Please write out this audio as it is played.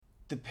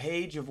The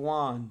Page of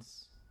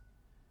Wands.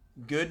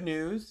 Good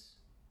news,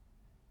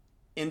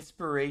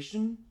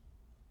 inspiration,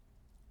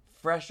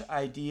 fresh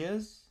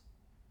ideas,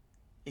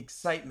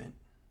 excitement.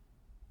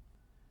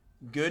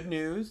 Good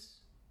news,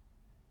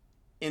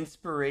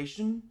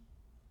 inspiration,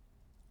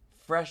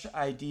 fresh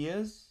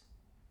ideas,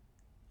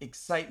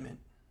 excitement.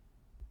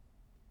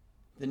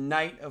 The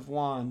Knight of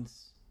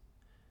Wands.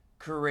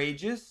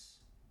 Courageous,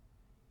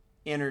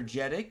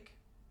 energetic,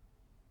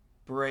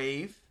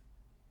 brave,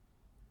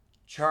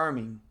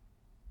 charming.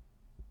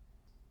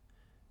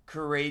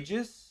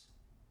 Courageous,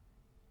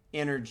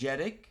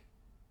 energetic,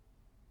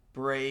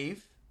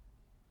 brave,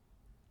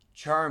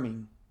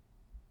 charming.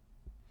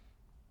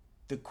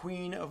 The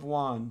Queen of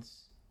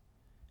Wands.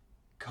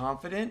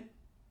 Confident,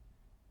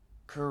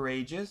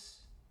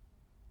 courageous,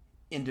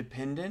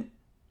 independent,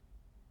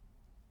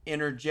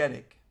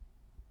 energetic.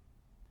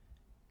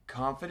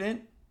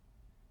 Confident,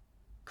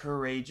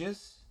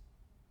 courageous,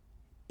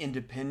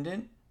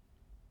 independent,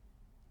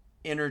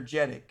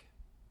 energetic.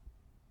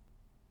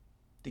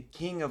 The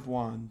King of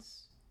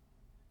Wands.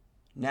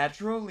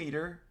 Natural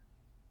leader,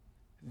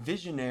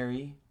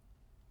 visionary,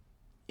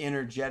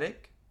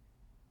 energetic,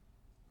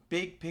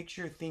 big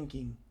picture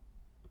thinking.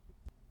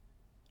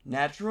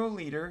 Natural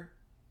leader,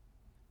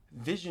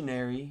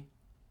 visionary,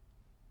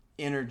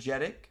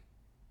 energetic,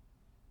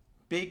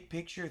 big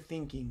picture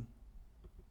thinking.